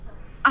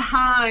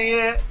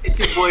Yeah. It's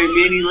your boy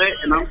Manny Lit,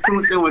 and I'm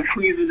tuned in with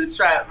Queens in the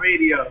Trap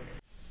Radio.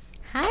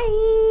 Hi.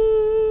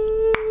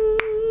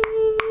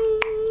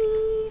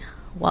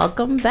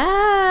 Welcome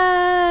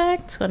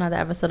back to another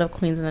episode of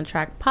Queens in the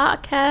Trap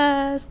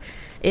podcast.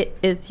 It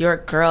is your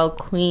girl,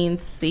 Queen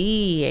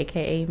C,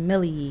 a.k.a.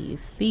 Millie,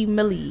 C.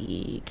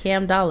 Millie,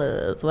 Cam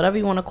Dollars, whatever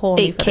you want to call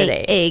me for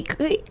today.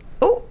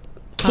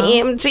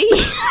 Cam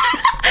G.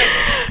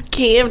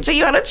 Cam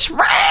G on the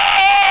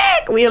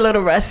track. We a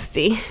little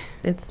rusty.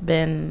 It's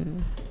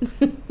been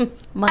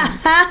months.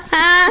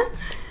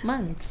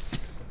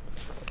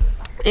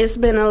 It's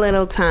been a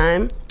little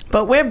time,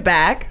 but we're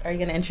back. Are you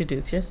going to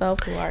introduce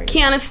yourself? Who are you?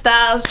 Kiana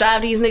Styles,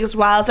 Drive These Niggas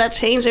Wild. I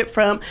changed it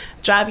from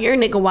Drive Your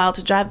Nigga Wild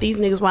to Drive These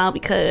Niggas Wild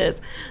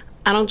because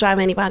I don't drive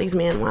anybody's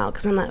man wild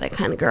because I'm not that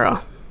kind of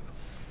girl.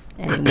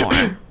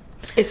 Anymore.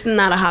 It's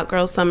not a hot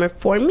girl summer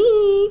for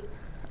me.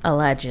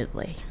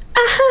 Allegedly.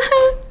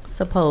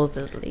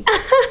 Supposedly.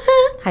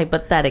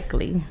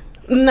 Hypothetically.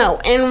 No,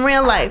 in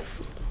real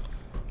life.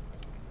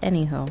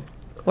 Anywho,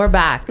 we're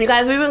back. You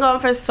guys, we've been going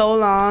for so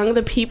long.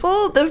 The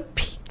people, the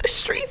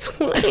streets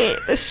wanted it.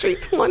 The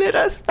streets wanted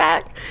us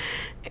back.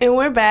 And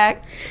we're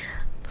back.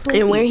 Please.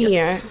 And we're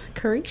here.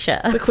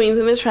 Carisha. The Queens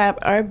in the Trap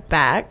are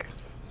back.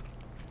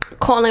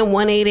 Calling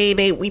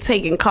 1-888. We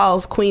taking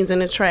calls, Queens in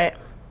the Trap.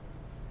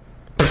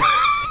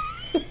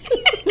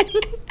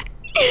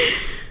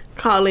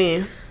 Call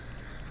in.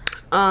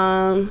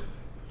 Camille.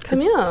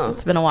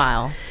 It's been a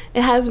while.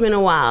 It has been a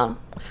while.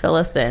 Fill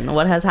us in.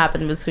 What has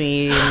happened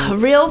between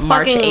real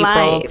March, fucking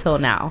April life till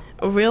now?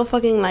 Real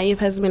fucking life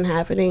has been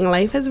happening.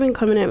 Life has been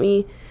coming at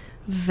me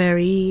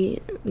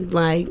very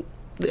like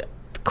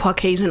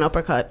Caucasian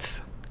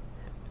uppercuts.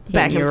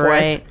 Back and forth.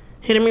 Right.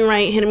 Hitting me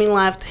right, hitting me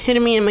left,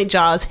 hitting me in my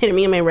jaws, hitting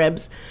me in my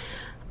ribs.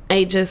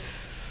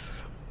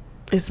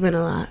 It's been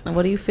a lot.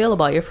 What do you feel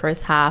about your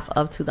first half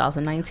of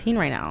 2019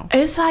 right now?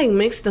 It's like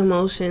mixed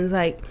emotions.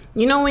 Like,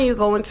 you know when you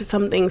go into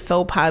something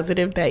so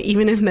positive that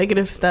even if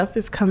negative stuff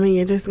is coming,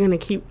 you're just going to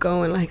keep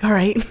going. Like, all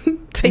right,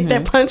 take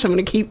that punch. I'm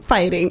going to keep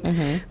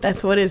fighting.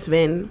 That's what it's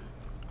been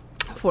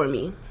for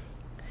me.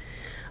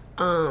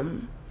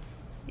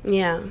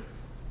 Yeah.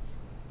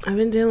 I've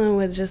been dealing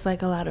with just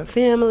like a lot of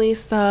family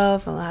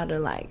stuff, a lot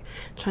of like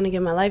trying to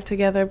get my life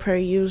together per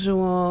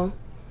usual.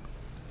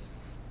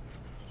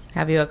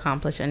 Have you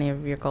accomplished any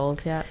of your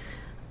goals yet?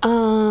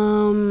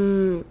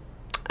 I've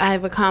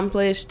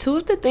accomplished 2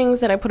 of the things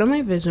that I put on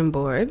my vision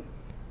board,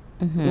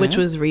 which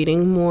was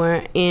reading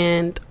more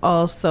and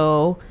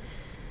also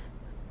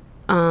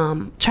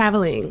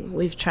traveling.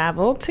 We've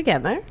traveled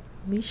together.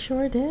 We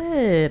sure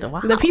did.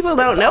 Wow. The people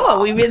don't know what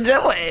we've been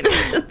doing.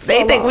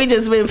 They think we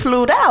just been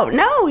flued out.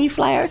 No, we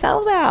fly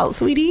ourselves out,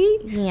 sweetie.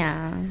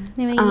 Yeah.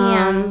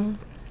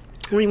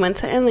 We went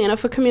to Atlanta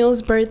for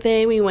Camille's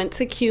birthday. We went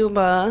to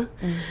Cuba.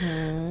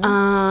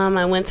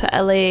 I went to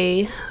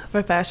LA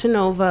for Fashion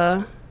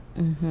Nova.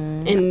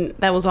 And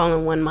that was all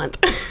in 1 month.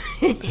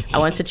 I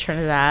went to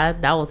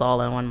Trinidad. That was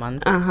all in 1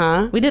 month.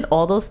 We did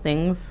all those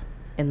things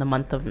in the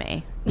month of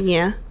May.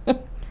 Yeah.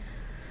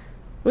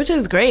 Which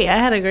is great. I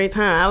had a great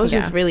time. I was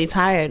just really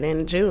tired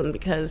in June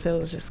because it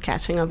was just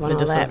catching up on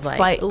all that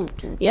flight. Ooh.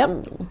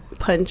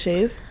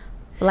 Punches.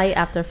 Flight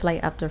after flight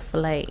after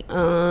flight.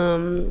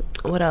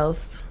 What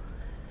else?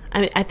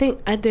 I think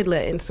I did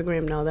let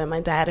Instagram know that my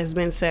dad has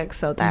been sick,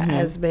 so that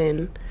has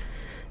been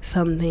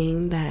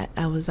something that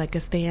I was like a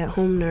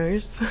stay-at-home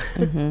nurse,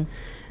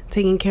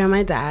 taking care of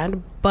my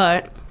dad.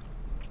 But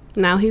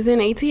now he's in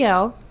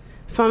ATL,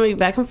 so I'm gonna be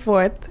back and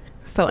forth.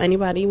 So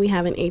anybody we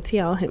have in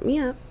ATL, hit me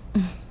up.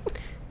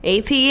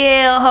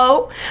 ATL,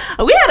 ho!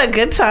 We had a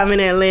good time in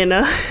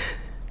Atlanta.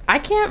 I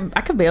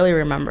could barely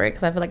remember it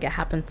because I feel like it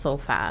happened so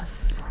fast.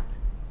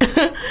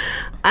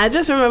 I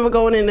just remember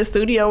going in the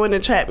studio in the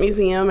Trap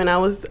Museum, and I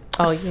was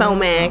so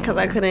mad because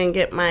I couldn't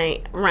get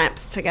my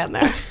raps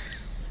together.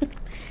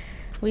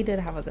 We did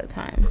have a good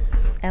time.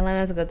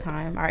 Atlanta's a good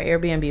time. Our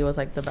Airbnb was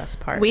like the best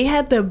part. We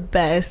had the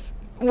best.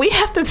 We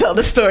have to tell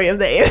the story of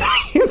the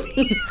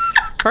Airbnb.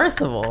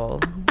 First of all,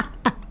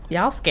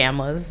 y'all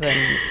scammers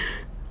and.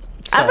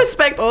 I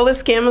respect all the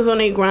scammers on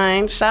their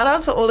grind. Shout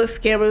out to all the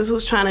scammers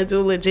who's trying to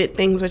do legit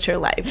things with your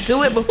life.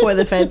 Do it before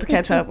the feds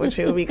catch up with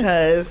you,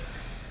 because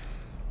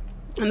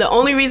the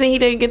only reason he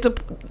didn't get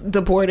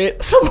reported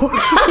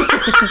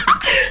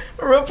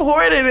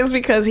is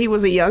because he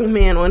was a young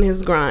man on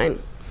his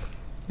grind.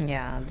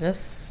 Yeah,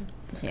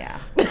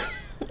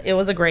 it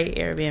was a great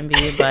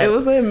Airbnb, but it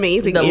was an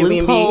amazing the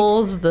Airbnb.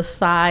 Loopholes, the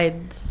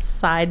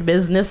side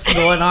business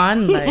going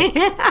on, like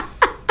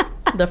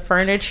the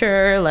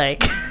furniture,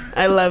 like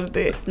I loved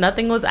it.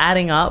 Nothing was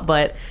adding up,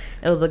 but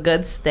it was a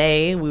good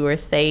stay. We were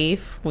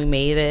safe. We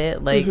made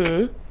it. Like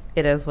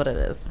it is what it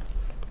is.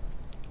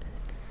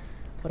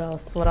 What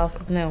else? What else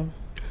is new?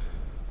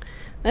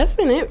 That's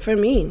been it for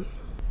me.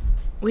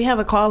 We have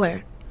a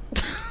caller.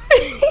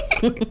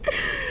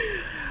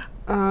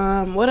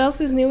 What else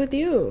is new with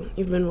you?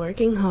 You've been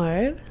working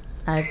hard.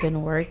 I've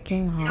been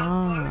working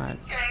hard.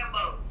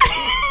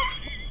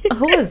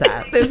 Who is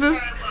that? This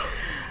is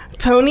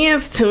Tony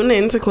is tuned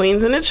in to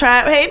Queens in the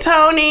Trap. Hey,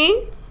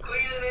 Tony.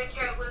 Queens in the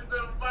Trap, what's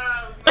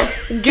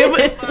Give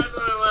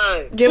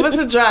us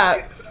a drop.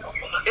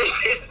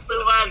 It's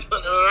Savage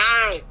on the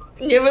line.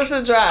 Give us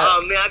a drop.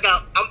 Oh man,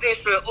 I'm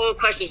answering all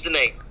questions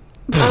tonight.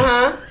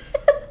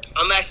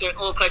 I'm answering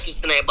all questions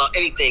tonight about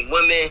anything.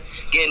 Women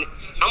getting.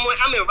 I'm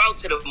en route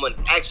to the money.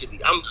 Actually,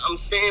 I'm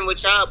sitting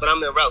with y'all, but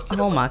I'm en route to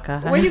the money. Oh my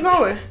god. Where you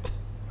going?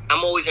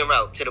 I'm always en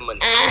route to the money.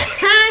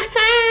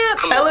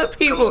 Tell it,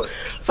 people.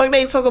 Fuck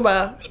they talk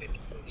about.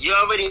 You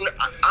already know.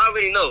 I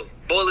already know.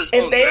 Ballers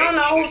If only, they right? don't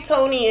know who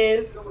Tony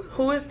is,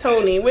 who is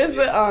Tony? Where's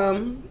the Let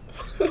me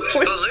put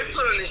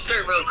on this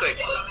shirt real quick.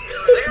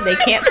 They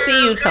can't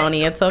see you,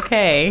 Tony. It's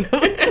okay.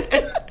 Hold on.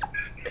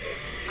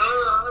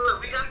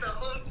 We got the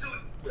whole two.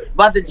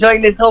 About to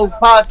join this whole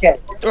podcast.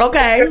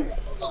 Okay.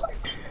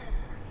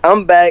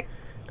 I'm back.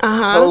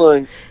 Hold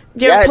on.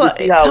 You're Y'all had to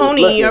see how I was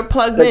Tony, looking, you're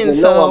plugged 'cause in, you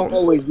know so I'm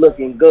always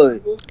looking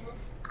good.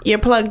 you're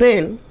plugged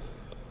in.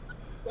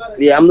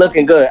 Yeah, I'm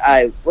looking good.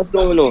 All right, what's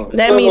going on?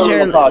 That What's means going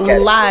you're on with the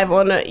podcast? live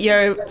on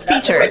you're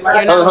featured.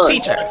 You're not a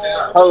feature.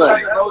 Hold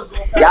on.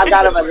 Y'all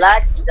gotta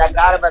relax.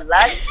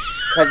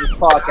 Because it's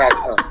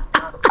podcast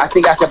time. I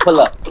think I should pull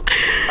up.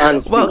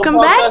 Honestly. Welcome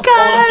back,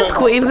 guys.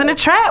 Queens in the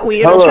Trap.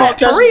 We in Hold the on.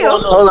 trap for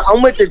real. Hold on.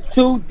 I'm with the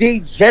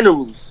 2D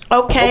Generals.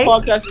 Okay.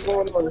 What podcast is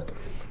going on?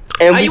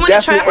 And Are we you in the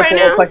definitely trap right answering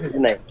now? all questions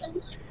tonight.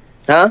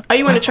 Huh? Are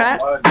you in the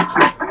trap?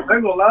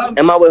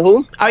 Am I with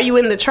who? Are you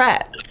in the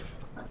trap?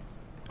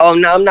 Oh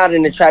no, I'm not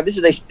in the trap. This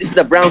is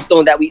the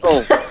brownstone that we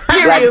own.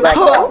 Period. Black.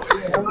 Cool. This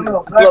is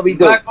what we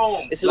do.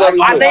 This is what we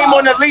do. My name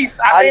on the lease.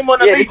 Yeah,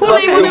 this is what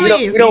we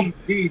do. We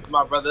don't, Deeds,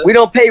 my brother. we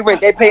don't pay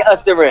rent. They pay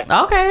us the rent.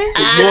 Okay.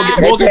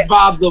 Mortgage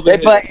Bob's over They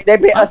here.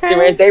 pay us the Okay.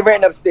 rent. They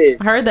rent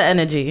upstairs. Heard the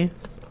energy.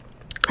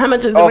 How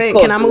much is the Of rent?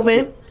 course. Can I move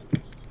in?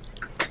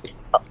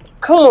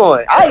 Come on,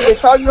 I even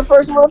charge you the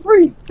first month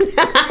free.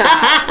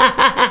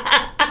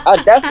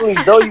 I definitely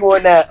throw you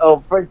on that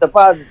first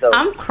deposit though.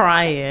 I'm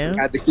crying.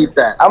 I had to keep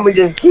that. I'm gonna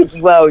just kick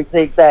you out and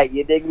take that.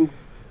 You dig me?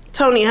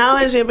 Tony, how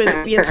has your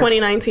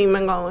 2019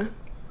 been going?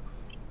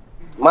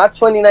 My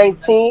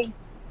 2019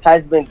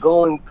 has been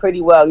going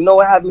pretty well. You know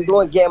what I've been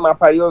doing? Getting my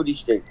priorities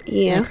straight.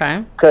 Yeah.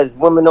 Okay. Cause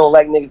women don't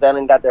like niggas that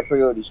ain't got their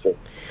priorities straight.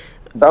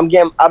 So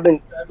I've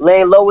been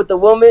laying low with the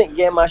woman,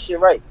 getting my shit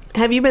right.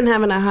 Have you been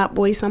having a hot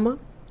boy summer?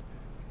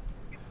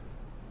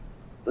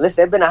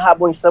 Listen, it's been a hot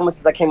boy summer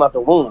since I came out the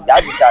womb.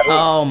 I just got in.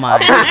 Oh my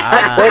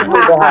I've been god.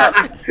 moving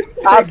hot.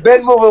 I've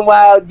been moving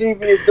while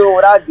DV is doing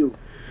what I do.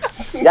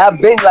 Y'all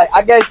been like,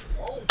 I guess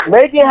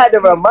Megan had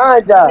to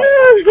remind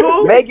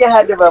y'all. Megan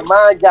had to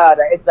remind y'all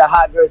that it's a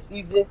hot girl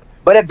season.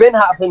 But it been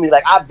hot for me.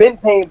 Like, I've been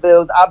paying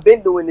bills. I've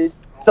been doing this.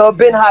 So it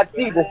been hot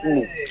season for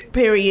me.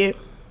 Period.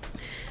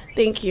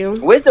 Thank you.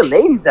 Where's the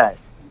ladies at?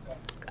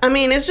 I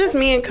mean, it's just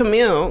me and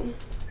Camille.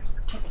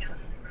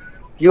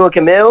 You and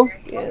Camille?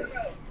 Yes.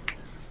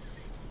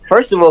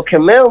 First of all,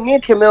 me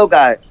and Camille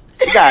got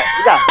beef. I'm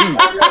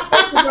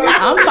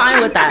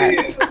fine with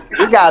that.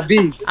 We got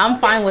beef. I'm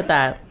fine with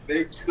that.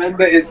 Me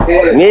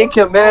and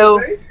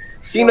Camille,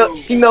 she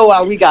know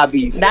why we got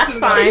beef. That's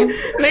fine.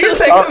 Niggas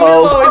say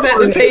Camille always at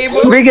the table.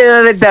 Speaking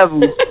of the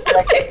devil.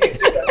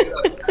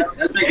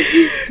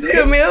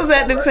 Camille's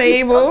at the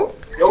table.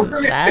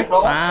 That's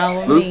fine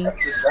with me.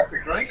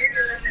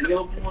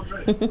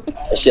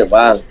 That shit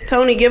wild.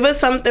 Tony, give us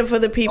something for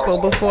the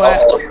people before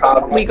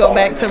we go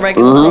back to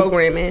regular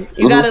programming.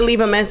 You gotta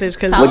leave a message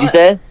because What'd you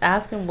say?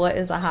 Ask him what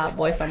is a hot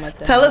boy summer.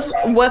 tell us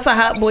what's a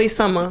hot boy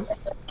summer.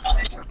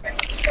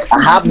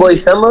 A hot boy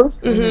summer?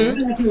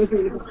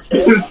 A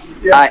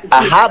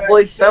hot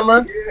boy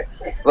summer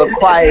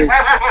requires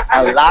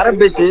a lot of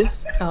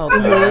bitches, Oh,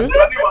 God.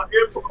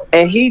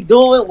 and he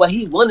doing what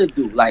he want to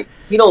do. Like,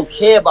 he don't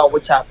care about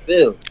what y'all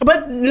feel.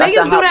 But a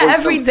niggas do hot that boy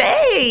every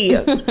day.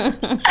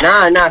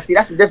 Nah. See,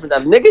 that's the difference.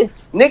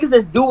 Niggas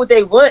just do what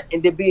they want,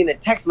 and then be in a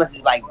text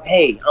message like,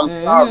 "Hey, I'm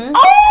sorry."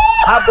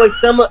 Hot boy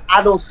summer,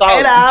 I don't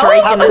sorry. Get out.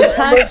 Drake Hot in boy the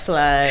summer, text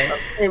like.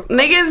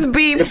 Niggas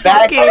be The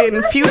bag-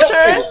 fucking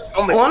Future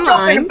I'm gonna jump in the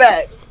online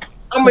bag.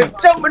 I'm gonna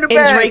jump in the and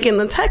bag. Drake in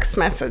the text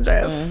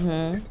messages.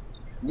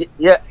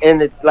 Yeah,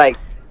 and it's like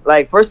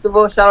first of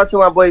all, shout out to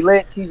my boy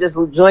Lance. He just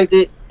joined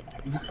it.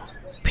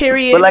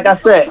 Period. But like I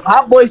said,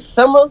 hot boy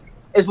summer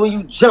is when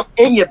you jump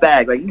in your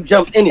bag. Like, you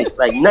jump in it.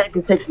 Like, nothing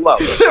can take you out.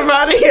 Come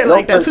out of here, No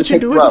like that's what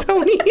person you takes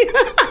doing, you Tony.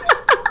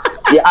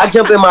 Yeah, I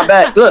jump in my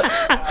bag. Look.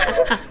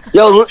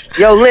 Yo,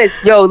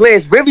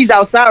 Lance, Rivy's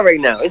outside right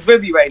now. It's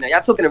Rivy right now.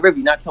 Y'all talking to Rivy,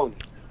 not Tony.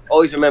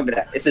 Always remember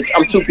that.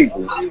 I'm two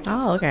people.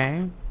 Oh,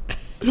 okay.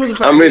 Who's the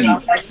first? I'm Rivy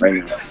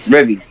right now.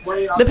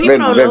 Rivy. The people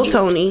don't know Rivy.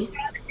 Tony.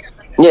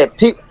 Yeah,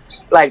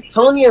 like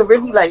Tony and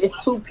Rivy, like,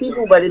 it's two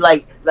people, but it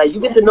like you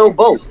get to know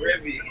both.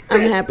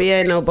 I'm happy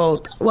I know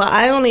both. Well,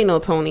 I only know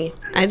Tony.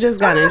 I just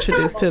got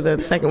introduced to the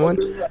second one.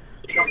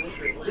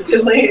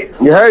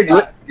 You heard?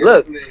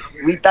 Look,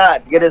 we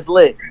thought, get us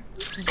lit.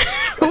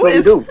 That's what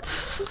we do.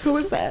 Who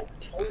is that?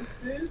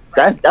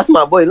 That's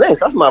my boy Lance.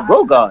 That's my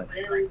bro god.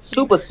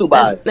 Super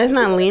eyes. That's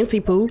not Lancey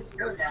Poo.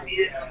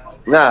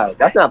 Nah,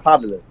 that's not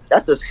popular.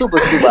 That's a super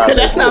eyes.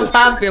 That's not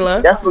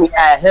popular. Definitely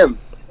add him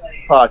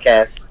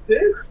podcast.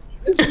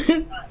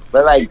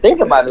 But like, think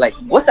about it. Like,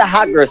 what's a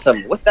hot girl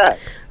summer? What's that?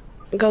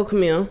 Go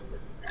Camille.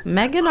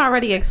 Megan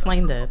already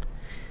explained it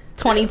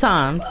 20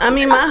 times. I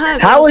mean, my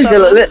hot How girl is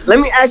summer. your? Let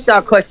me ask y'all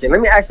a question.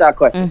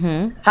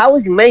 Mm-hmm. How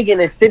is Megan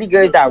and City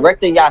Girls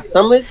directing y'all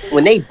summers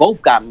when they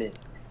both got men?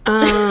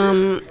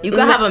 You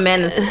can have a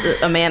man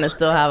and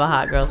still have a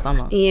hot girl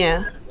summer.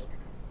 Yeah.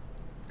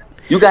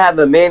 You can have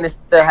a man and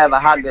still have a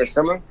hot girl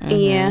summer.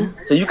 Yeah.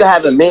 So you can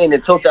have a man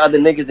and talk to other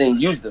niggas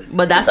and use them.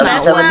 But that's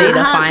That's not what they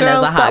not hot define as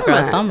girl a hot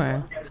girl summer.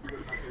 summer.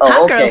 Oh,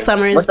 Hot okay. girl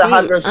summer is What's a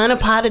hot being girl?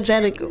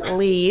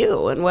 unapologetically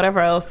you and whatever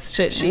else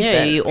shit she Yeah,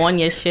 said. you on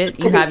your shit.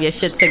 You have your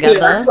shit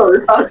together.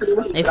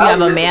 If you have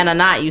a man or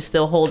not, you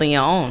still holding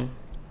your own.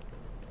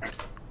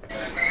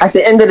 At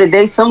the end of the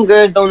day, some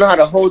girls don't know how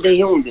to hold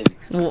their own. Then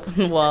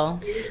Well,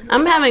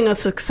 I'm having a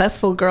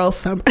successful girl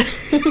summer.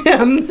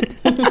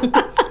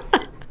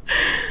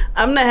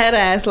 I'm the head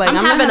ass. Like, I'm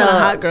not having a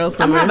hot girl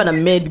summer. I'm having a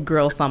mid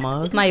girl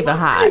summer. It's not even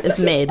hot. It's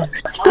mid.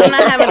 I'm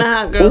not having a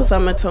hot girl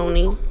summer,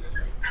 Tony.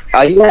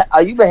 are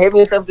you behaving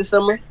yourself this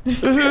summer?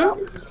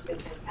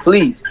 Mm-hmm.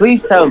 Please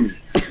tell me.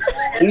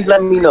 Please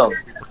let me know.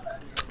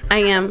 I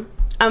am.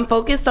 I'm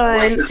focused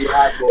on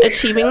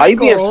achieving my Are you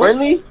being goals.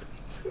 friendly?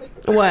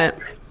 What?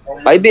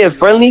 Are you being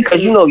friendly?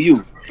 Cause you know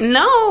you.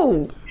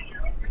 No.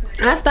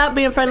 I stopped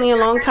being friendly a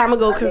long time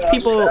ago because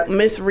people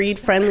misread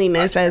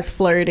friendliness as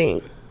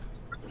flirting.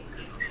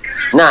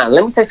 Nah,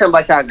 let me say something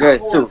about y'all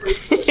girls too.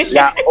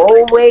 Y'all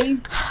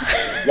always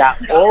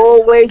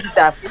with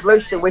that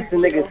flirt shit wasting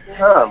niggas'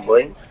 time,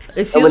 boy.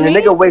 Excuse And when me?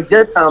 the nigga wastes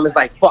your time, it's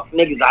like, fuck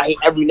niggas, I hate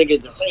every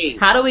nigga the same.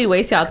 How do we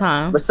waste y'all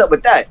time? What's up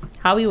with that?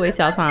 How we waste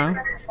y'all time?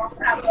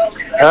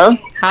 Huh?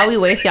 How we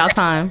waste y'all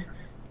time?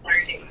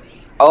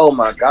 Oh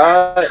my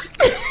god.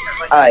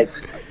 Alright.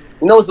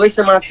 You know what's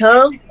wasting my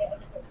time?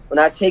 When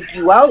I take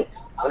you out,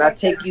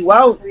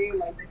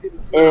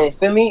 and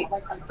feel me,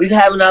 we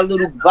having our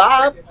little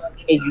vibe,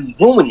 and you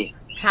ruin it.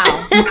 How?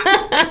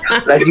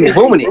 Like, you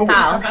ruin it.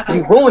 How?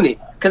 You ruin it.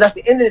 Because at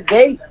the end of the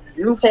day,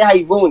 let me tell you how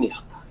you ruin it.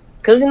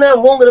 Because there's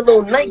nothing wrong with a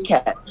little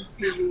nightcap.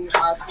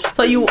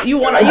 So you want You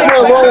to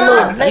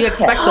know, you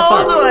expect to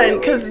Hold fuck? on,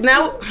 because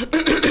now,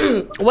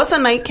 what's a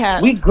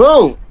nightcap? We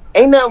grown.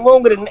 Ain't nothing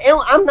wrong with it.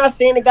 I'm not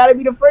saying it gotta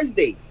be the first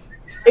date.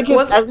 It can,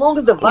 What's- as long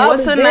as the vibe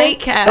what's is a there,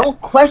 nightcap? don't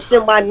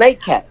question my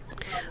nightcap.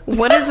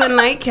 What is a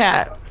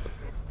nightcap?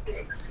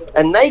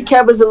 A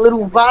nightcap is a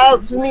little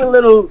vibe to me, a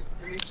little.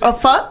 A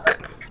fuck?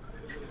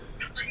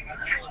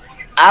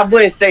 I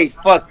wouldn't say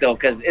fuck though,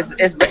 cause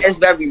it's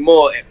very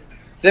more.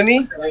 Feel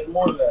me?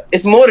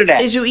 It's more to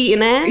that. Is you eating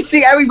You ass?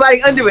 see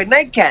everybody under a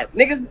nightcap,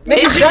 niggas.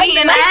 Is you got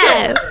eating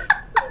nightcap. ass?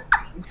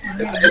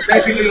 It's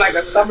basically like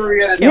a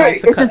summary of the Yeah,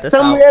 wait to it's cut a this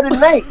summary out. of the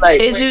night,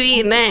 like Is you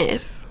eating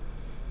ass?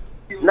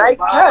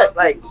 nightcap.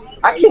 Like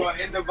I can't. Yo,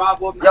 not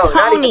even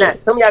Tony, that.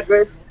 Some of y'all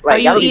girls, like are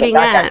you y'all don't even eating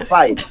got that ass?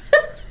 fire.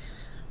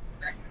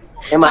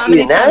 Am I How many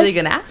eating times ass? are you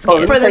gonna ask Oh, me?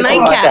 let For me the tell you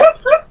something about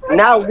nightcap. that.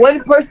 Not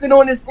one person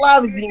on this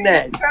live is eating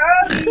ass.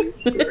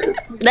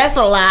 That's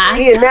a lie.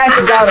 Eating ass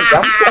is out of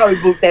there. I'm sorry,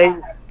 boo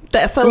thing.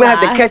 That's a I'm gonna have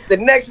to lie. catch the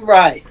next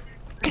ride.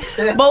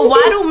 But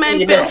why do men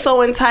Eating feel ass.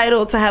 so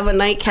entitled to have a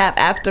nightcap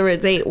after a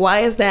date? Why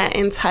is that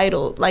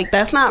entitled? Like,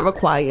 that's not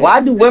required.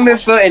 Why do women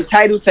feel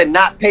entitled to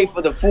not pay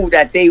for the food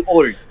that they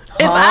ordered?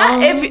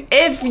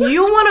 If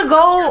you want to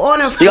go on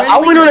a Yo, friendly I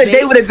went on a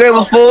date with a girl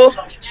before.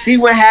 She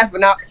went half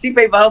and she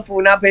paid for her food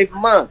and I paid for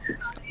mine.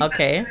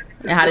 Okay.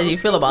 And how did you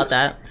feel about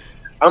that?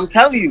 I'm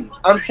telling you.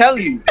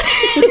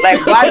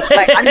 Like, why?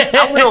 Like,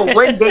 I went on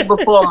one date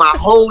before my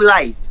whole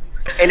life,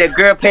 and a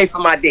girl paid for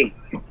my date.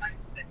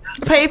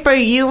 pay for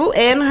you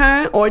and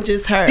her, or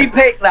just her? She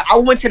paid. Like, I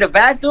went to the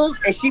bathroom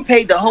and she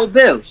paid the whole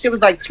bill. Shit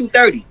was like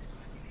 $230.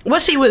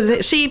 What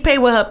she paid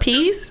with her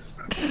piece?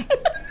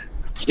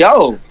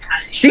 Yo,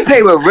 she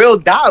paid with real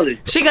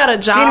dollars. She got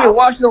a She didn't even job.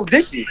 wash no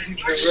dishes.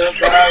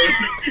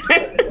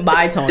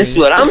 Bye, Tony. This is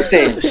what I'm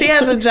saying. She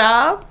has a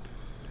job.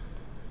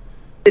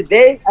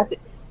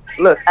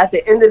 At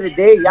the end of the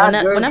day, y'all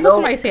girls Whenever know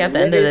somebody say at the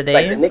end of the niggas, day,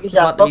 like the niggas it's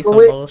y'all about to be fucking some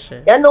with,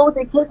 bullshit. y'all know what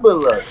they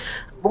capable of.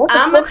 But what the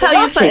I'm gonna fuck tell you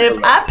y'all something. If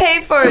capable I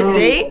pay for a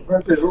date,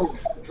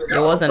 It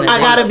wasn't. I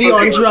gotta be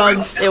on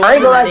drugs. It of? I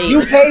ain't gonna wasn't lie,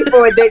 you paid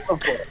for a date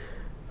before.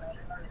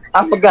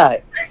 I forgot.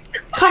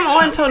 Come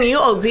on, Tony, you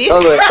OD.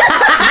 Hold on.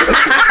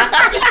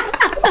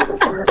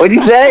 What'd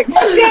you say?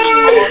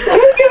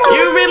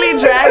 You really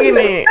dragging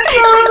it.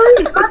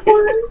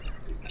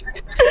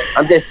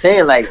 I'm just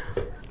saying, like,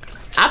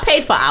 I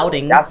paid for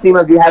outings. y'all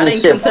females be having I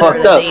didn't shit consider fucked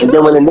it a up. date. And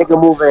then when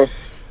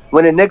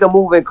a nigga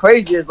moving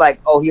crazy, it's like,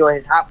 oh, he on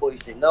his hot boy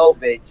shit. No,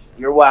 bitch,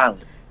 you're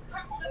wild.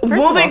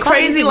 Moving stop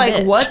crazy using like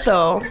bitch. what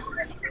though?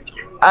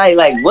 I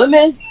like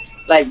women.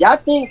 Like y'all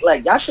think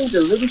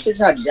the little shit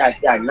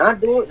y'all not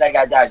doing, like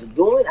y'all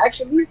doing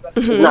actually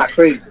is not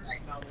crazy.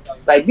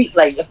 Like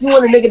if you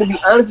want a nigga to be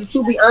honest with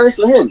you, be honest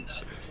with him.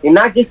 You're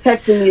not just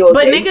texting me all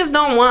But day. niggas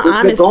don't want You're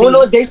honesty. going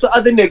on dates with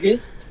other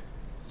niggas.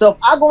 So if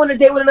I go on a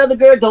date with another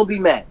girl, don't be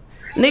mad.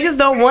 Niggas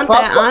don't want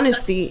that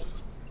honesty.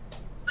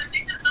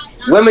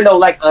 Women don't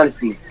like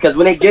honesty because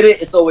when they get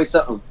it, it's always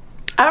something.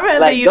 I'd rather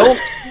Like you.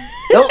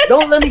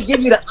 don't let me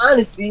give you the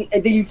honesty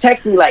and then you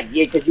text me like,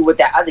 yeah, because you with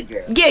that other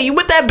girl. Yeah, you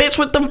with that bitch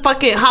with them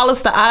fucking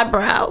Hollister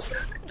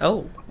eyebrows.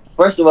 Oh.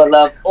 First of all,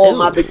 love, all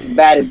my bitches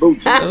bad and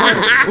bougie.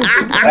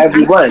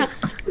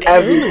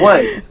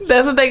 Everyone.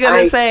 That's what they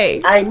gonna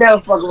say. I ain't never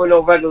fucking with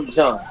no regular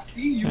Johns.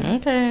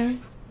 Okay.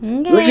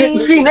 You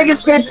see,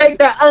 niggas can't take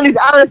that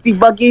honesty,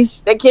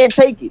 Buckies. They can't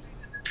take it.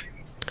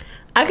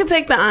 I could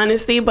take the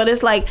honesty, but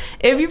it's like,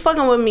 if you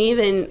fucking with me,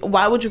 then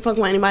why would you fuck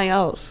with anybody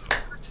else?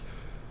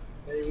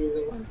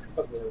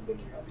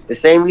 The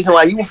same reason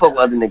why you would fuck with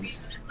other niggas.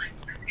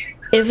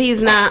 If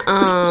he's not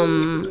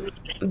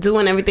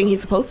doing everything he's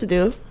supposed to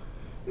do.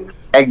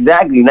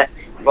 Exactly. Not,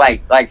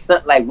 like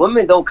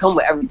women don't come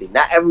with everything.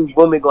 Not every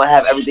woman gonna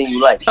have everything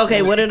you like.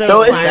 Okay, what are the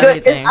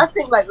requirements? I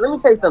think, like, let me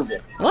tell you something.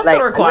 What's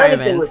the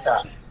requirements?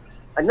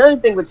 Another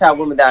thing with y'all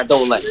women that I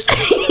don't like.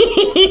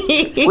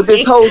 With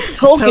this whole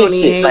token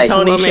shit. Like,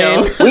 Tony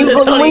show.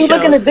 When you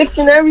look in the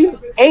dictionary,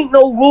 ain't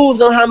no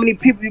rules on how many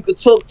people you could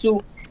talk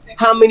to,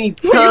 how many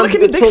times you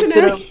could talk to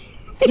them.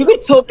 You can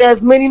talk to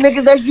as many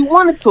niggas as you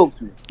want to talk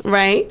to.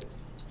 Right.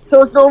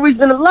 So it's no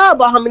reason to lie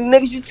about how many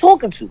niggas you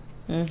talking to.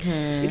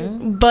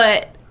 Mm-hmm.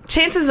 But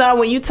chances are,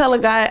 when you tell a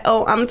guy,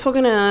 oh, I'm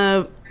talking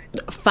to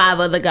 5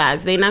 other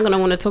guys, they're not going to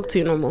want to talk to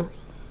you no more.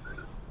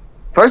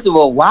 First of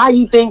all, why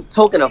you think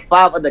talking to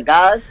 5 other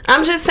guys?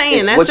 I'm just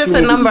saying, that's just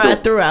a number I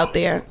threw out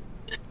there.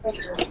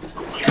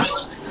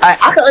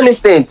 I can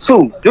understand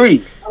 2,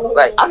 3.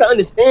 Like, I can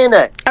understand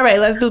that. All right,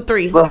 let's do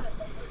 3. But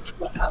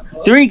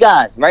 3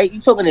 guys, right?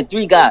 You talking to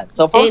 3 guys.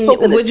 So if I'm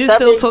talking to would you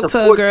still talk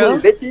to a girl?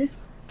 Bitches,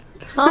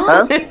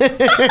 huh?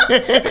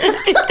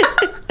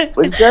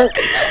 What'd you say?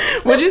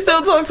 Would you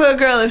still talk to a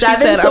girl if she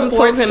 7 said, to I'm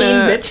talking to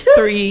bitches?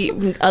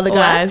 3 other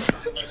guys?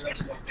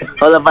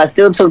 Well, if I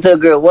still talk to a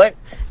girl, what?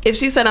 If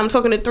she said, I'm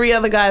talking to 3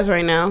 other guys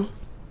right now.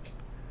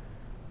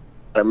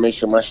 Gotta make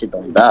sure my shit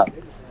don't die.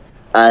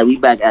 Alright, we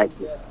back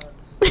active.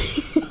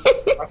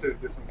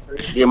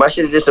 Yeah, my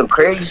shit is just some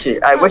crazy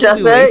shit. Alright, what y'all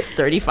say?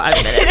 35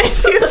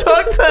 minutes. You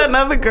talk to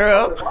another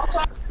girl.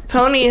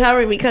 Tony,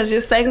 hurry, because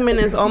your segment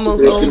is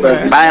almost over.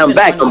 Alright, I'm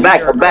back.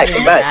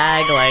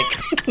 Bag,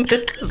 like,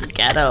 this is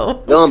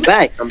ghetto. No, I'm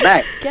back.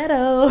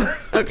 Ghetto.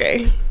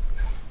 Okay.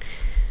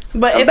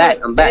 But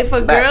if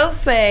a girl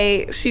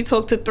say she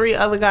talked to 3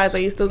 other guys, are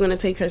you still gonna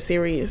take her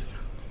serious?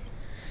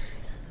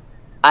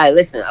 Alright,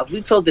 listen. If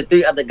we talk to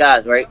 3 other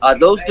guys, right? Are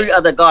those 3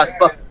 other guys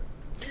fucking?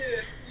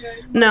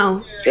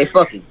 No. They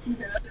fucking.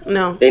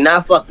 No. They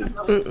not fucking.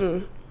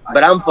 Mm-mm.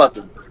 But I'm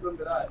fucking.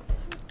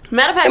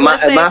 Matter of fact,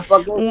 am I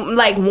fucking?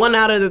 Like 1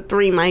 out of the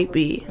 3 might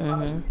be.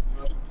 Mm-hmm.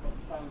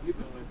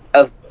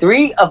 Of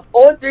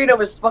all 3 of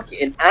them is fucking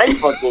and I'm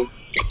fucking,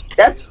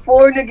 that's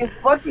 4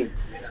 niggas fucking.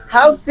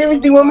 How serious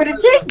do you want me to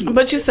take you?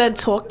 But you said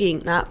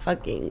talking, not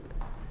fucking.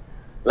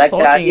 Like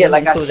I said,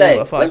 let me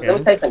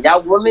tell you something.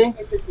 Y'all women,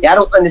 y'all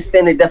don't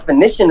understand the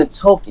definition of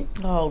talking.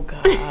 Oh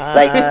God!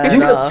 Like you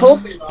can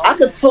talk. I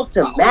could talk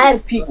to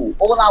mad people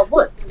all I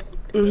want.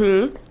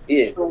 Mm-hmm.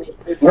 Yeah,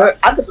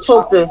 I could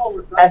talk to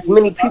as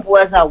many people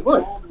as I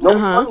want. No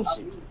funny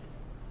shit.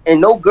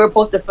 And no girl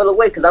supposed to feel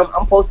away because I'm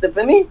supposed to,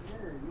 for me,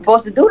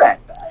 supposed to do that.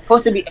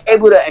 Supposed to be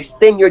able to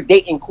extend your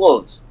dating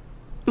clause.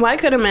 Why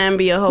could a man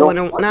be a hoe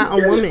and not a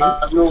woman?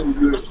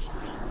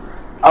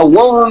 A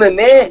one-woman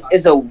man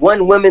is a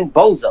one-woman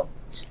bozo.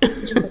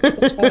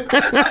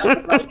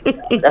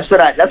 That's what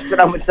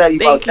I'm gonna tell you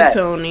about that. Thank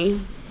you, Tony.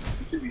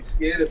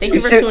 Thank you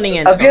for tuning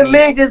in. If your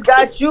man just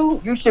got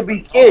you should be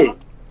scared.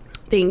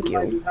 Thank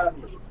you.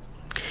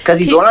 Because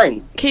he's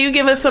lying. Can you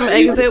give us some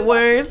exit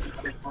words?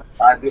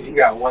 I do. You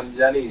got one,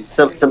 Johnny.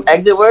 Some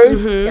exit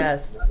words. Mm-hmm.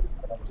 Yes.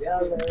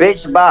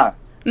 Bitch, bye.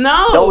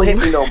 No. Don't hit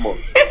me no more.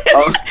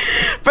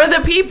 For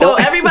the people,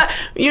 everybody,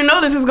 you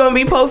know this is going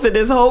to be posted,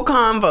 this whole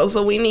convo,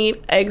 so we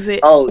need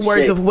exit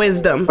words of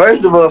wisdom.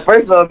 First of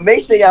all,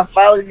 make sure y'all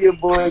follow your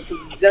boy, because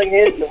he's young,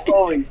 handsome,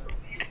 always.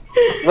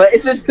 But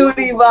it's a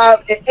 2D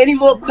vibe. And any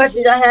more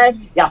questions y'all have,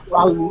 y'all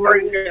follow me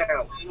right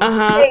now.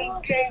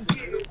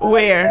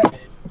 Where?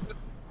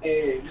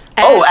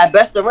 At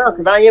Best Around,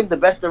 because I am the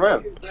best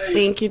around.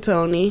 Thank you,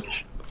 Tony.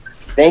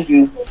 Thank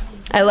you.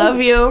 I love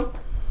you.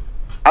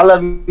 I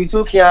love you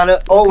too,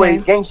 Kiana.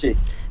 Always gang shit.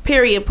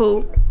 Period,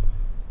 Pooh.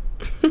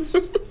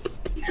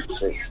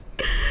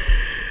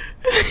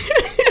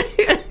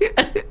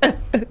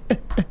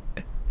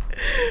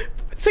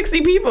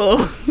 60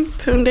 people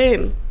tuned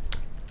in.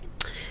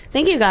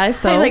 Thank you guys.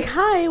 So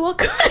hi,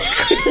 welcome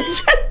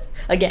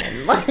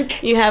again.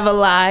 You have a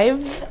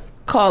live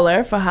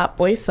caller for Hot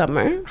Boy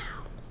Summer,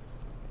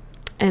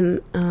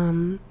 and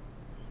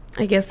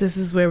I guess this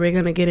is where we're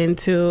gonna get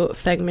into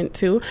segment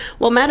 2.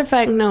 Well, matter of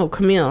fact, no,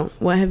 Camille,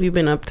 what have you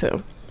been up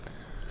to?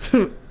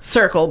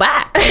 Circle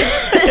back.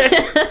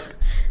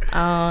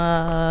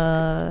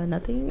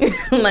 Nothing.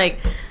 Like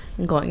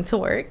going to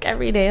work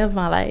every day of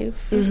my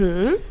life.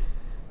 Mm-hmm.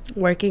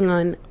 Working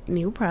on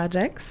new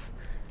projects.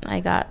 I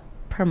got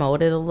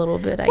promoted a little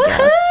bit, I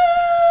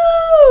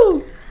Woo-hoo!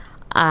 guess.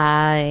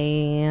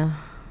 I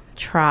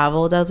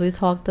traveled, as we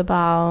talked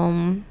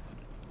about.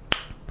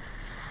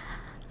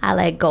 I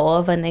let go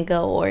of a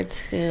nigga or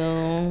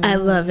 2. I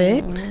love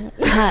it.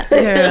 Hot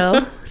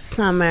girl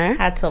summer.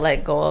 Had to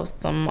let go of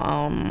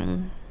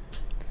some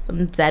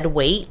dead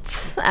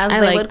weight. as I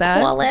they like would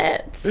that. call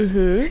it.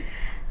 Mm-hmm.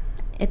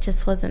 It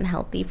just wasn't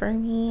healthy for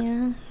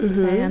me.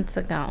 So I had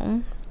to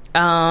go.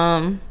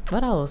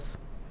 What else?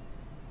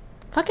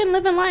 Fucking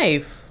living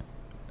life.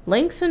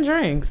 Links and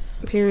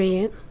drinks.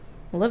 Period.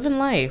 Living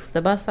life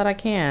the best that I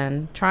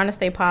can. Trying to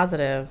stay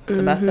positive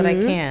the best that I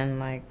can.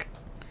 Like,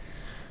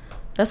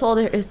 that's all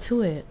there is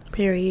to it.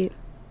 Period.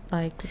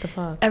 Like, what the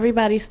fuck?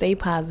 Everybody stay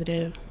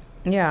positive.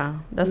 Yeah.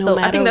 That's No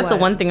I think matter that's the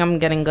what. one thing I'm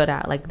getting good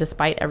at. Like,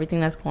 despite everything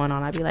that's going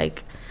on, I'd be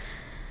like,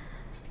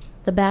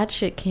 the bad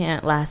shit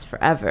can't last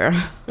forever.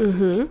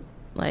 Mm-hmm.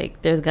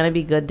 Like, there's gonna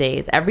be good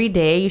days. Every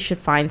day you should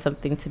find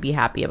something to be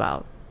happy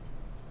about.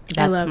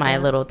 That's love my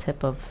that. little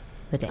tip of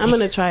the day. I'm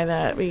gonna try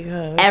that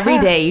because Every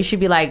day you should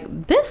be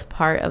like, this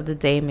part of the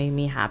day made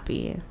me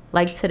happy.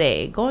 Like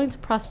today, going to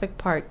Prospect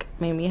Park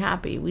made me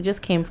happy. We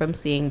just came from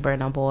seeing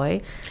Burna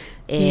Boy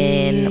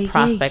in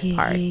Prospect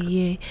Park.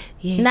 Yeah.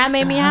 And that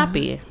made me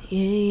happy.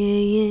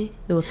 Yeah.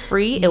 It was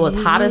free. It was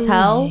hot as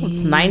hell.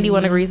 It's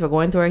 91 degrees. We're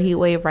going through a heat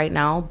wave right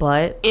now,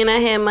 but And I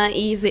had my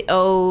Easy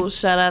O's.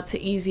 Shout out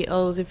to Easy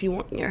O's. If you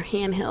want your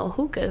handheld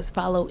hookahs,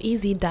 follow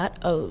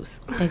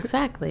easy.o's.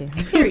 exactly.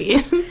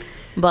 Period.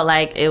 But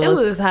like it It was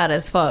was hot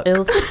as fuck. It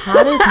was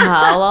hot as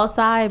hell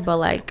outside, but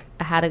like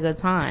I had a good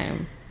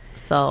time.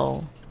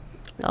 So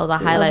that was a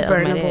highlight of my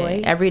Burna day.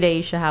 Boy. Every day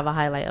you should have a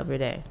highlight of your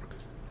day.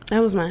 That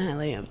was my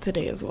highlight of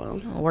today as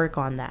well. I'll work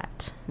on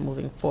that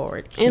moving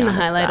forward. And the Kiana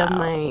highlight of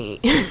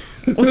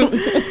Styles.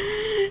 my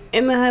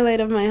in the highlight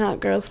of my Hot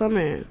Girl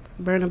Summer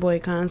Burna Boy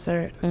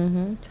concert.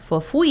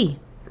 For Fui.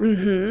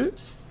 Mm-hmm.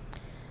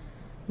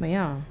 But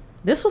yeah.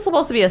 This was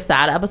supposed to be a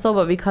sad episode,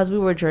 but because we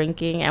were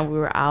drinking and we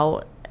were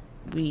out,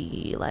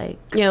 we like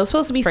Yeah, it was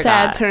supposed to be Forgot.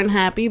 sad turn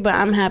happy, but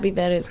I'm happy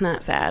that it's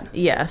not sad.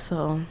 yeah,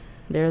 so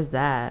there's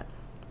that.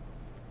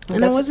 And I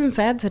That's- wasn't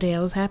sad today. I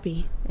was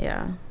happy.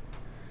 Yeah.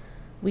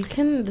 We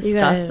can You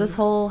discuss guys- this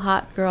whole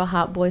hot girl,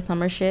 hot boy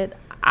summer shit.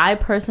 I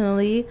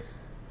personally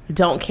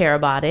don't care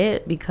about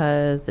it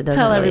because it doesn't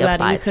Tell really everybody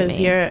apply to because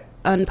me. your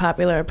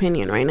unpopular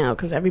opinion right now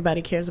because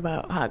everybody cares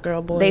about hot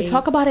girl boys. They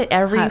talk about it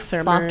every hot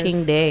summers.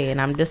 fucking day,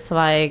 and I'm just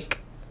like,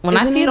 when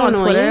I Isn't see it it on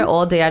Twitter annoying?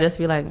 all day, I just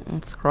be like,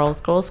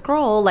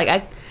 scroll.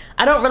 Like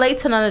I don't relate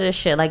to none of this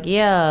shit. Like,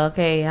 yeah,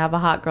 okay, have a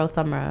hot girl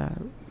summer.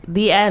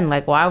 The end.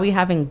 Like, why are we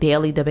having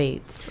daily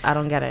debates? I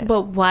don't get it.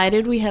 But why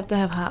did we have to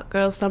have hot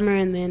girl summer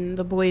and then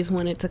the boys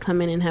wanted to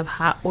come in and have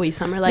hot boy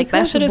summer? Like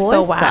Because that shit is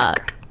so boys whack.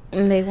 suck,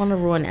 and they want to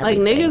ruin Like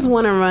everything. niggas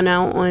want to run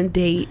out on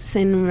dates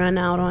and run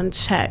out on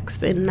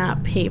checks and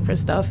not pay for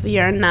stuff.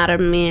 You're not a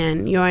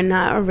man. You're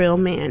not a real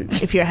man.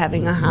 If you're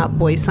having a hot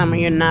boy summer,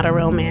 you're not a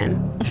real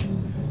man.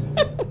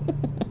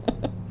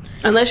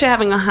 Unless you're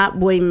having a hot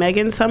boy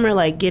Megan summer,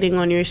 like getting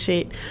on your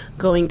shit,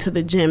 going to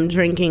the gym,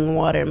 drinking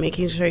water,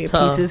 making sure your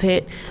Tough. pieces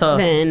hit, Tough.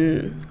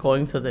 then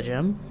Going to the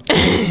gym.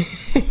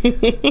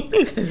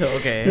 It's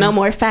okay. no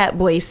more fat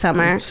boy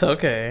summer. It's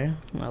okay.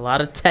 A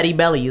lot of teddy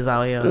bellies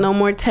out here. No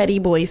more Teddy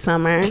boy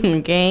summer.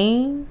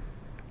 Okay.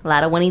 A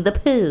lot of Winnie the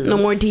Poohs. No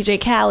more DJ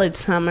Khaled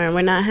summer.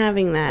 We're not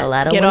having that. A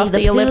lot of Get Winnie off the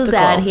the Poohs elliptical.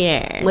 out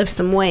here. Lift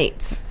some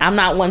weights. I'm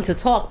not one to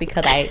talk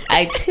because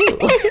I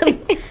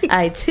too,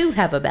 I too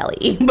have a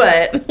belly,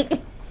 but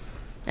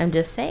I'm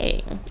just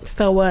saying.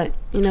 So what?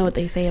 You know what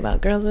they say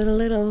about girls with a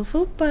little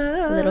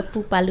fupa. Little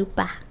fupa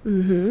lupa.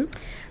 Mm-hmm.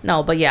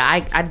 No, but yeah,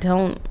 I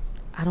don't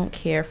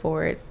care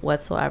for it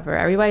whatsoever.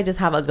 Everybody just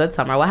have a good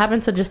summer. What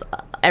happened to just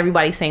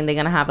everybody saying they're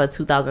gonna have a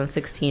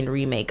 2016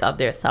 remake of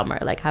their summer,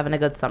 like having a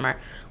good summer?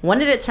 When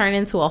did it turn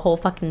into a whole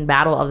fucking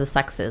battle of the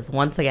sexes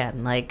once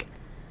again? Like,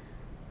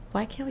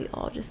 why can't we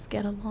all just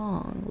get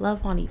along,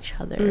 love on each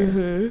other,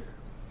 Mm-hmm.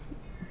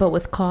 but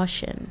with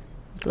caution,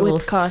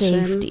 With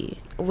caution. safety?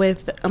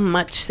 With a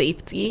much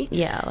safety.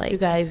 Yeah, like You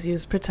guys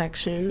use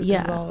protection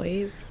Yeah. as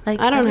always. Like,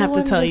 I don't have to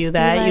everyone tell just you be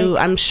that.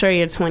 like- I'm sure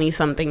you're 20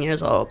 something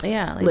years old.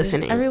 yeah, like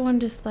listening. everyone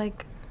just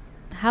like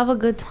have a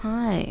good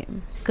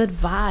time, good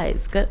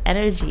vibes, good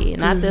energy,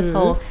 not this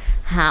whole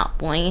hot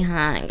boy,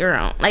 hot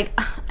girl. Like,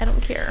 I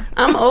don't care.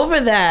 I'm over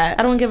that.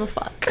 I don't give a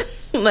fuck.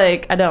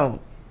 Like, I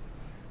don't.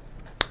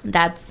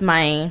 That's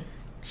my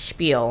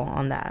spiel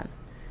on that.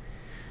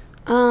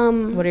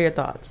 What are your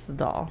thoughts,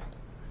 doll?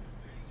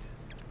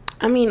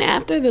 I mean,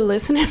 after the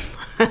listening,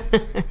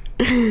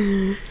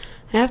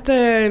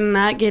 after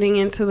not getting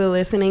into the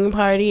listening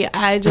party,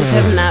 I just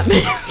have not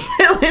been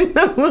feeling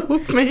the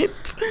movement.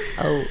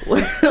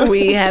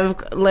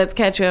 Oh. Let's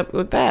catch up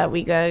with that.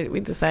 We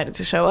decided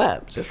to show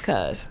up just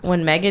cause.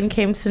 When Megan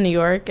came to New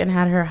York and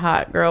had her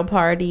hot girl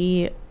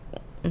party,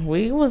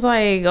 we was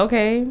like,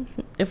 okay,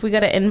 if we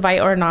got an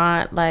invite or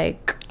not,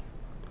 like,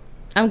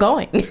 I'm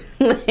going.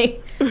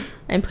 Like,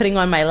 I'm putting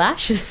on my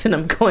lashes and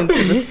I'm going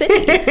to the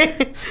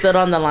city. Stood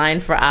on the line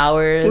for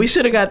hours. We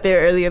should have got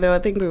there earlier though. I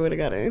think we would have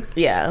got in.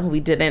 Yeah, we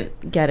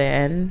didn't get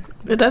in,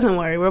 It doesn't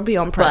worry. We'll be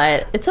on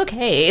press. but it's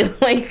okay.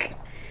 Like,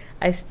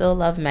 I still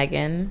love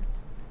Megan,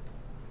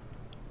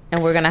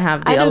 and we're gonna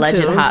have I the do alleged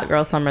too. hot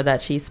girl summer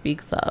that she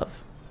speaks of.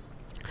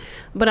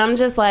 But I'm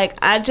just like,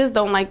 I just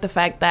don't like the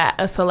fact that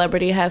a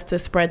celebrity has to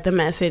spread the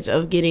message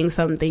of getting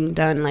something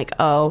done. Like,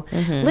 oh,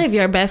 live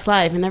your best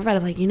life. And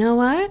everybody's like, you know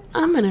what?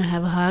 I'm going to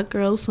have a hot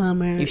girl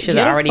summer. You should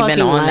have already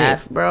been on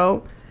that,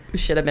 bro. You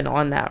should have been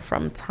on that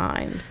from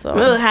time. So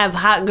we'll have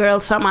hot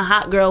girl summer,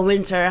 hot girl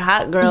winter,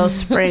 hot girl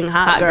spring,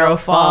 hot girl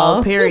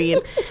fall,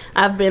 period.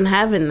 I've been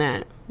having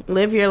that.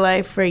 Live your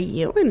life for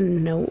you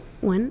and no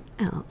one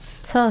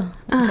else. So,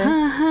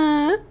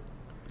 that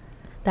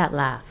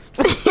laugh.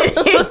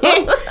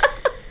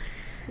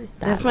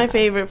 That's my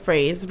favorite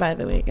phrase, by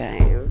the way,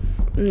 guys.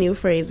 New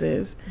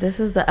phrases. This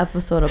is the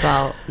episode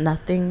about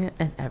nothing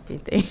and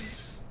everything.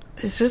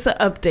 It's just an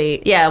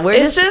update. Yeah, we're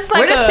just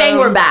saying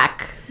we're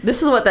back.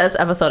 This is what this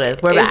episode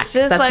is. We're back. It's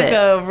just like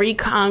a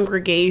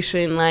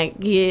recongregation. Like,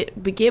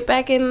 get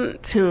back in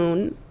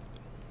tune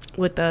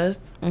with us.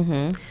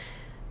 Mm-hmm.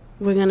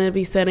 We're going to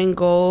be setting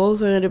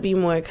goals. We're going to be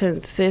more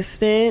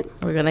consistent.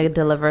 We're going to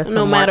deliver some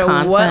no more content. No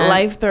matter what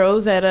life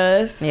throws at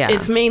us. Yeah.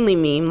 It's mainly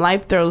me.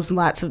 Life throws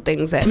lots of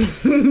things at me.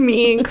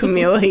 Me and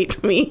Camille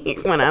hate me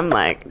when I'm,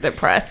 like,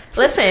 depressed.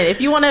 Listen,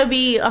 if you want to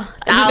be 1,000%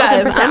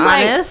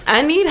 honest.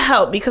 I need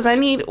help because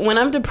when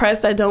I'm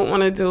depressed, I don't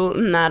want to do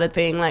not a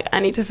thing. Like, I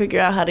need to figure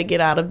out how to get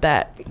out of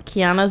that.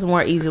 Kiana's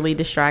more easily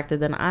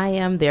distracted than I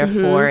am.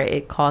 Therefore,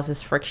 it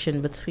causes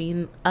friction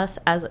between us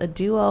as a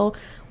duo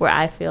where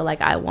I feel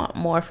like I want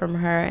more from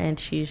her and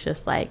she's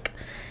just like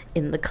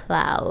in the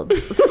clouds.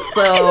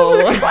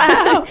 So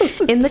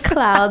in the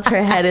clouds,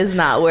 her head is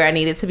not where I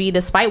need it to be.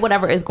 Despite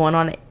whatever is going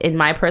on in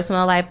my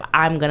personal life,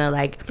 I'm gonna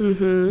like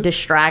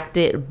distract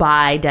it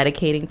by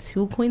dedicating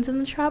to Queens in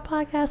the Trap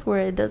podcast where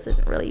it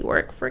doesn't really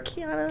work for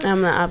Kiana.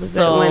 I'm the opposite.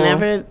 So,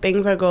 whenever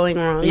things are going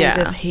wrong, I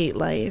just hate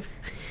life.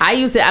 I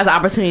use it as an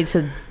opportunity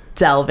to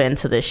delve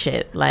into this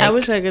shit. Like, I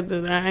wish I could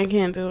do that. I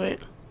can't do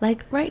it.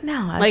 Like right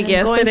now, like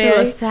yesterday, going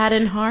through a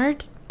saddened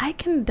heart, I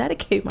can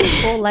dedicate my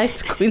whole life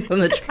to Queens in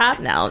the Trap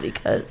now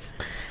because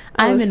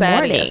I'm in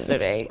mourning.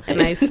 Yesterday,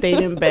 and I stayed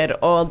in bed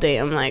all day.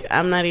 I'm like,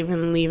 I'm not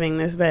even leaving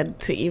this bed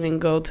to even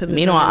go to the.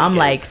 Meanwhile, I'm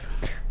like,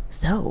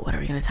 so what are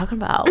we going to talk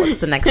about? What's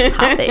the next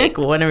topic?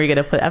 When are we going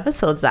to put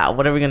episodes out?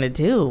 What are we going to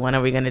do? When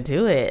are we going to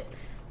do it?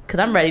 Because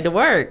I'm ready to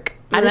work.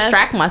 I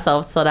distract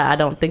myself so that I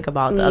don't think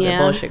about the other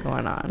bullshit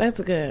going on. That's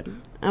good.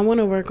 I want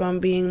to work on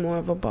being more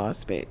of a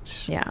boss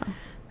bitch. Yeah.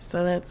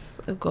 So that's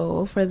a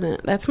goal for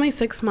that's my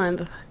 6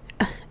 month.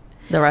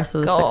 The rest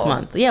of the 6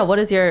 months. Yeah. What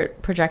is your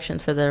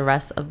projections for the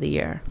rest of the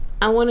year?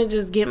 I want to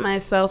just get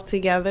myself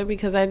together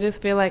because I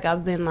just feel like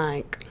I've been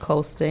like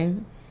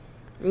coasting.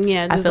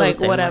 Yeah. Just like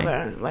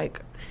whatever.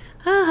 Like,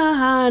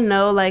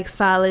 no like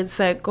solid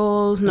set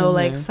goals. No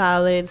like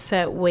solid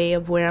set way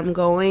of where I'm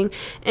going.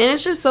 And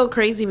it's just so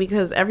crazy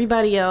because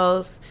everybody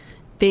else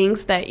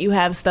thinks that you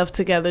have stuff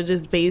together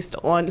just based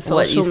on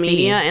social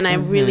media. And I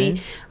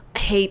really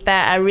hate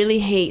that. I really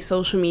hate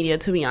social media,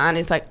 to be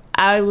honest. Like,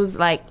 I was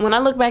like, when I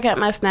look back at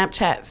my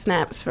Snapchat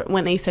snaps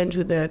when they send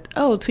you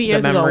 2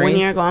 years ago, 1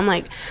 year ago, I'm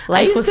like,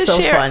 I used to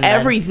share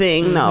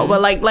everything though.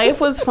 But like, life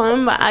was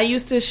fun, but I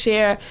used to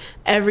share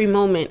every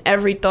moment,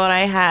 every thought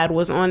I had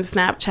was on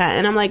Snapchat.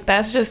 And I'm like,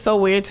 that's just so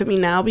weird to me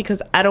now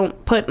because I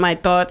don't put my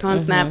thoughts on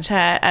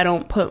Snapchat. I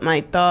don't put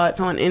my thoughts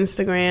on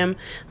Instagram.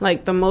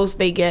 Like, the most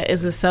they get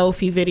is a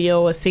selfie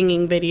video, a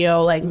singing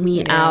video, like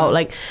me out.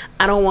 Like,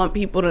 I don't want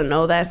people to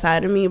know that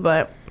side of me,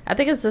 but I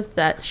think it's just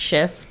that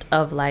shift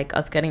of like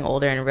us getting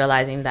older and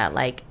realizing that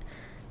like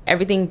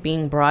everything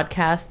being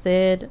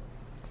broadcasted,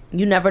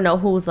 you never know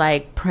who's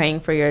like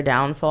praying for your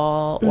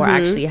downfall or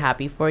actually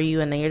happy for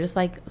you. And then you're just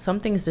like, some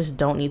things just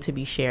don't need to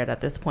be shared at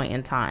this point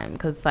in time.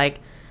 Because like,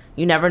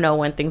 you never know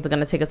when things are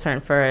going to take a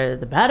turn for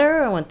the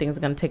better or when things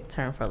are going to take a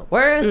turn for the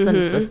worse. And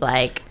it's just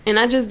like... And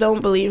I just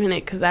don't believe in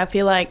it because I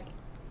feel like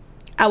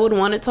I would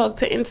want to talk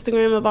to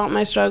Instagram about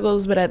my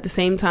struggles, but at the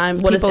same time,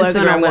 what people is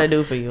Instagram going to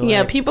do for you? Yeah,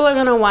 like, people are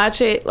going to watch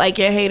it. Like,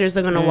 your haters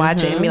are going to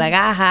watch it and be like,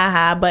 ah, ha,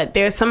 ha. But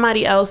there's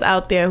somebody else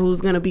out there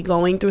who's going to be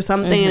going through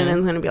something and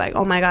it's going to be like,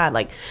 oh my God,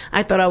 like,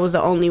 I thought I was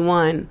the only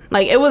one.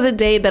 Like, it was a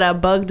day that I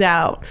bugged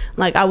out.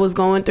 Like, I was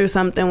going through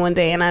something one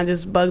day and I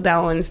just bugged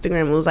out on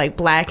Instagram. It was like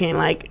black and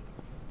like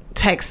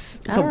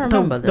text, the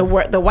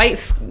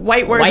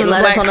white words on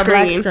the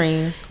black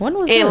screen. When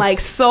was and this? Like,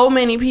 so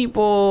many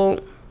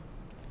people...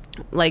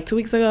 Like 2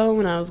 weeks ago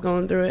when I was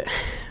going through it.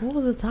 What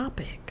was the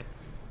topic?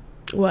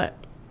 What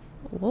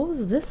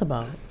was this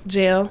about?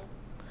 Jail.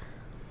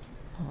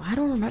 Oh, I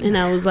don't remember. And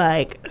I was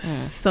like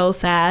so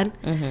sad.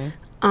 Oh,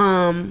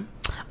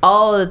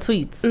 the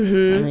tweets.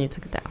 And then you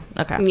took it down.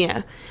 Okay.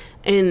 Yeah.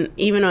 And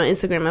even on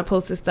Instagram, I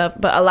posted stuff.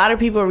 But a lot of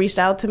people reached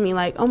out to me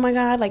like, oh my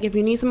God, like if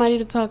you need somebody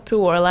to talk to.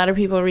 Or a lot of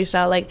people reached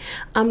out like,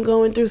 I'm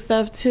going through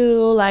stuff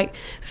too. Like,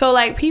 so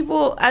like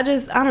people, I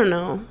don't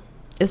know.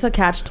 It's a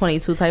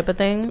catch-22 type of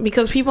thing.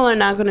 Because people are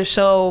not going to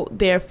show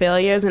their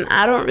failures. And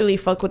I don't really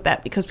fuck with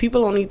that. Because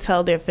people only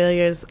tell their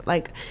failures,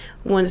 like,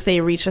 once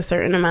they reach a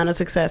certain amount of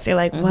success. They're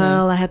like,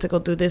 well, I had to go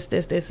through this,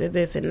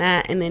 and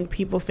that. And then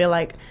people feel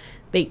like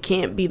they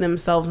can't be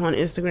themselves on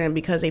Instagram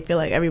because they feel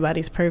like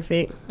everybody's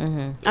perfect.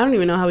 I don't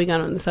even know how we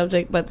got on the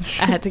subject, but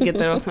I had to get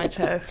that off my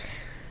chest.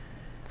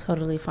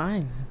 Totally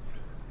fine.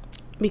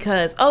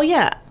 because, oh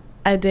yeah,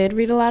 I did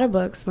read a lot of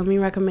books. Let me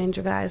recommend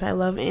you guys. I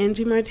love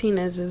Angie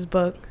Martinez's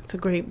book. It's a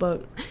great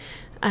book.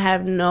 I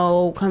have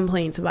no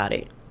complaints about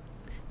it.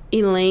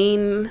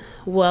 Elaine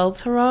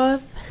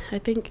Welteroth, I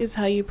think is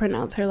how you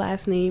pronounce her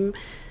last name.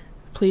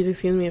 Please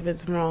excuse me if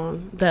it's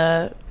wrong.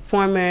 The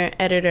former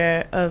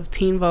editor of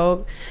Teen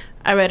Vogue.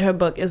 I read her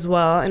book as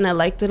well, and I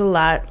liked it a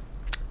lot,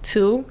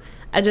 too.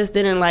 I just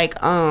didn't like,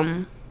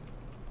 I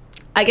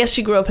guess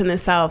she grew up in the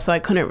South, so I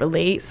couldn't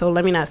relate. So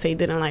let me not say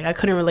didn't like. I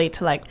couldn't relate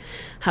to, like,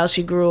 how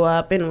she grew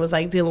up and was,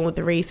 like, dealing with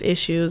the race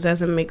issues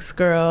as a mixed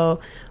girl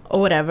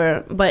or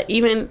whatever. But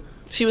even...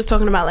 she was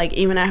talking about, like,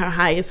 even at her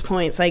highest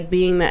points, like,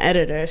 being the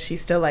editor, she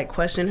still, like,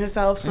 questioned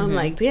herself. So I'm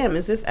like, damn,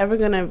 is this ever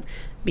going to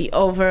be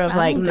over of,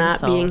 like,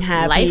 not being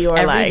happy? Life, or,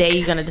 every like... day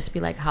you're going to just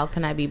be like, how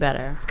can I be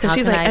better? Because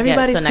she's like,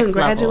 everybody's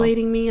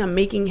congratulating me. I'm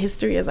making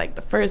history as, like,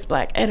 the first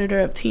black editor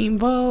of Teen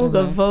Vogue,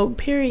 of Vogue,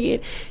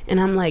 period. And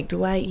I'm like,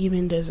 do I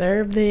even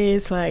deserve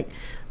this? Like...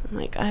 I'm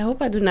like, I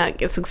hope I do not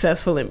get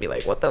successful and be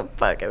like, what the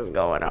fuck is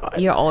going on?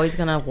 You're always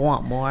going to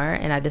want more,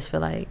 and I just feel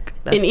like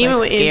that's, and even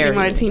like, with scary. Angie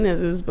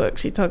Martinez's book,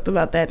 she talked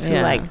about that too.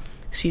 Like,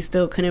 she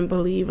still couldn't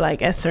believe,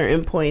 like, at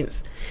certain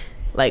points,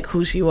 like,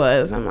 who she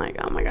was. I'm like,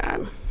 oh my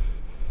God.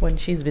 When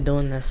she's been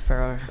doing this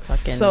for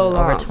fucking so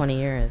long. over 20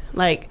 years.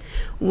 Like,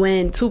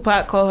 when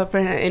Tupac called her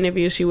for her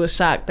interview, she was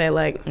shocked that,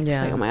 like, she's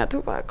like, oh my God,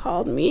 Tupac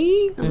called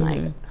me? I'm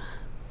like...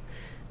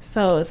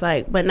 So it's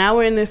like, but now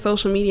we're in this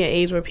social media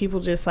age where people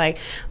just like,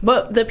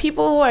 but the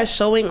people who are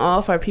showing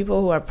off are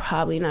people who are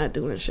probably not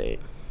doing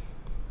shit.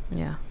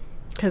 Yeah.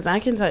 Because I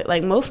can tell,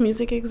 like, most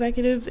music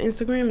executives,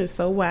 Instagram is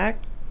so whack.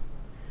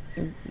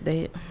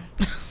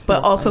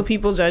 But also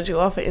people judge you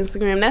off of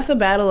Instagram. That's a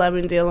battle I've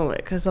been dealing with,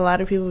 because a lot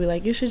of people be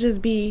like, you should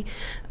just be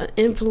an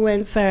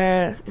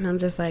influencer. And I'm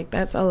just like,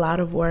 that's a lot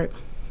of work.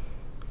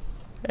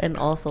 And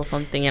also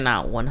something you're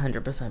not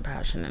 100%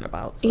 passionate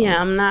about. So.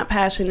 Yeah, I'm not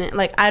passionate.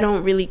 Like, I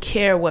don't really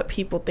care what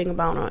people think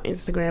about on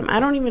Instagram. I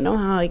don't even know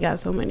how I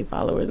got so many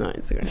followers on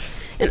Instagram.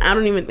 And I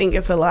don't even think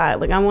it's a lot.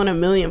 Like, I want 1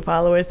 million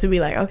followers to be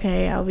like,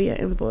 okay, I'll be an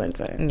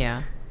influencer.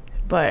 Yeah.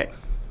 But,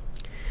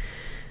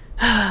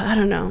 I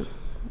don't know.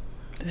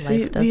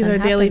 These are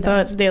daily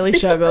thoughts, daily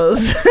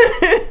struggles.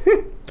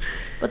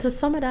 But to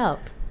sum it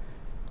up,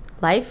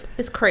 life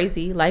is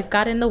crazy. Life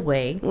got in the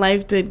way.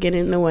 Life did get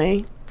in the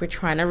way. We're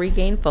trying to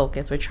regain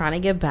focus. We're trying to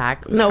get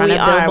back. No, we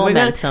are.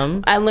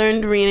 Momentum. I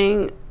learned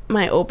reading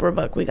my Oprah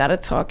book. We got to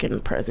talk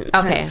in present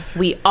tense. Okay,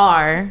 we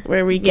are.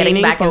 We're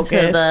regaining back focus.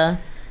 Into the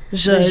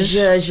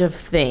zhuzh of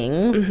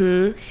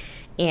things.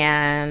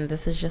 And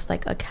this is just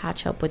like a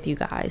catch up with you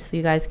guys. So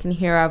you guys can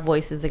hear our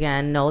voices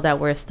again. Know that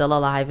we're still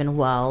alive and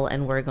well.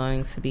 And we're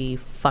going to be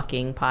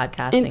fucking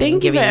podcasting. And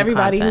thank you for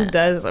everybody content. who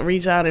does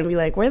reach out and be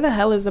like, where the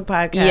hell is the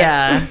podcast?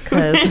 Yeah,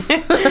 because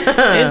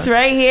it's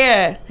right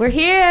here. We're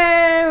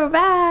here. We're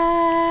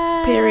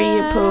back.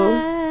 Period,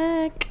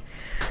 poo.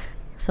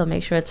 So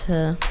make sure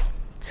to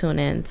tune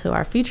in to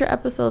our future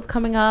episodes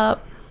coming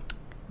up.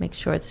 Make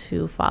sure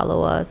to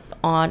follow us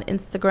on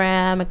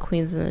Instagram at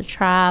Queens in the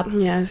Trap.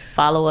 Yes.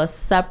 Follow us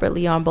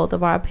separately on both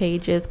of our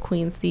pages,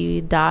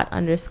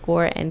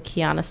 queenc._ and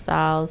Kiana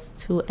Styles,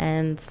 2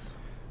 N's,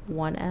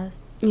 1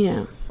 S.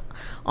 Yeah.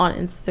 On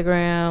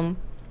Instagram.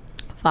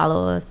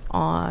 Follow us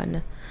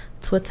on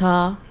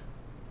Twitter.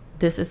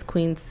 This is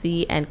Queen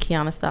C and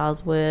Kiana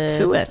Styles with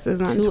 2 S's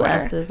on Twitter. 2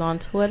 S's on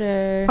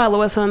Twitter.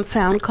 Follow us on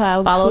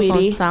SoundCloud, Follow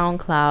sweetie. us on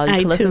SoundCloud. You iTunes.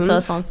 can listen to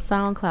us on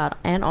SoundCloud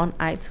and on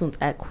iTunes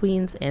at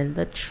Queens in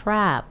the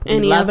Trap. We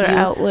Any love other you.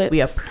 outlets.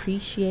 We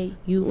appreciate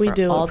you We for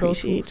do all those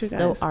appreciate who you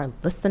still guys. are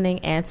listening,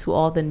 and to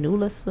all the new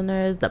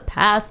listeners, the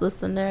past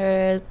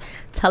listeners.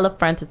 Tell a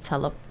friend to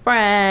tell a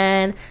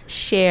friend.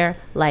 Share,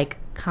 like,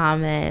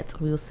 comment.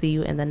 We will see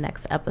you in the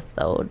next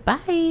episode.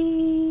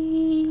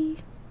 Bye.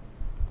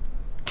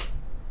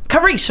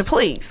 Carisha,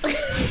 please.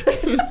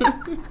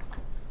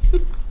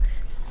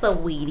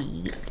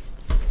 Sweetie.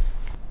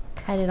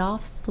 Cut it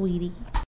off, sweetie.